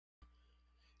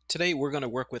Today we're going to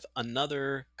work with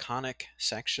another conic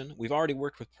section. We've already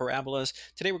worked with parabolas.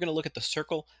 Today we're going to look at the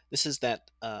circle. This is that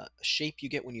shape you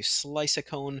get when you slice a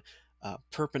cone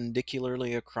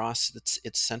perpendicularly across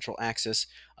its central axis.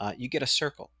 You get a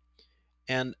circle.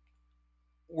 And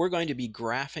we're going to be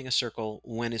graphing a circle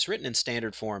when it's written in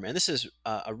standard form. And this is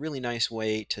a really nice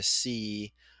way to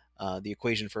see the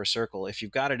equation for a circle. If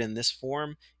you've got it in this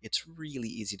form, it's really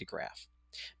easy to graph.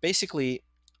 Basically,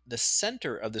 the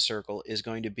center of the circle is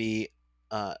going to be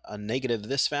a negative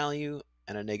this value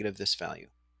and a negative this value.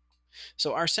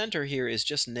 So our center here is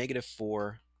just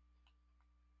 -4,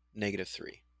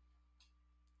 -3.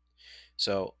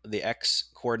 So the x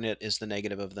coordinate is the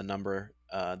negative of the number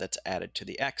that's added to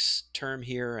the x term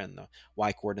here, and the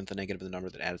y coordinate the negative of the number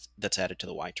that's added to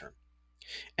the y term.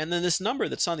 And then this number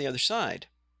that's on the other side,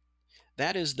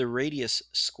 that is the radius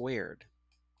squared.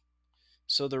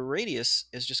 So the radius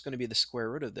is just going to be the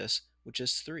square root of this, which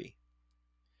is 3.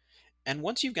 And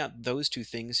once you've got those two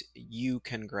things, you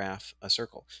can graph a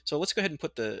circle. So let's go ahead and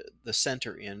put the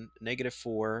center in,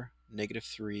 -4,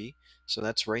 -3. So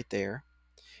that's right there.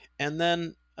 And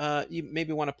then you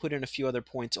maybe want to put in a few other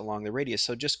points along the radius.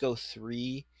 So just go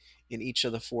 3 in each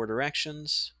of the 4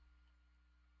 directions.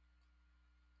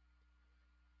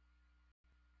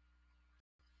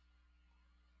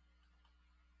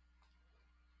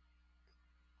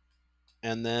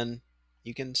 And then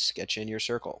you can sketch in your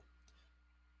circle,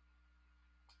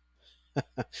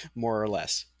 more or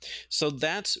less. So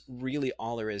that's really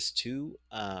all there is to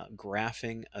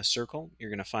graphing a circle.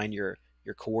 You're going to find your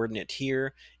coordinate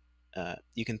here.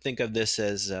 You can think of this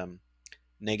as -h and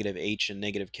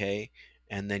 -k,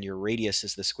 and then your radius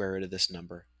is the square root of this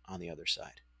number on the other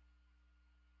side.